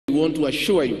want to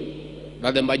assure you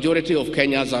that the majority of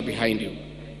Kenyans are behind you.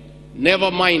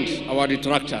 Never mind our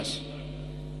detractors.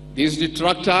 These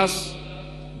detractors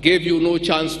gave you no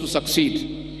chance to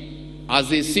succeed. As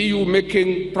they see you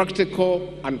making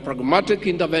practical and pragmatic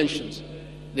interventions,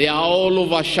 they are all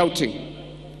over shouting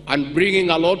and bringing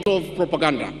a lot of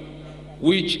propaganda,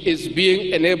 which is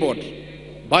being enabled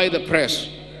by the press.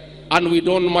 And we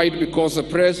don't mind, because the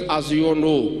press, as you all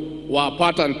know, were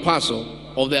part and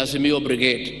parcel of the Azimio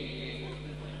brigade.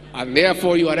 And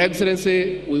therefore, Your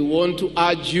Excellency, we want to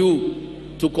urge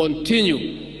you to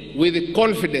continue with the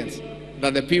confidence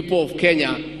that the people of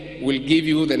Kenya will give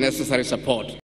you the necessary support.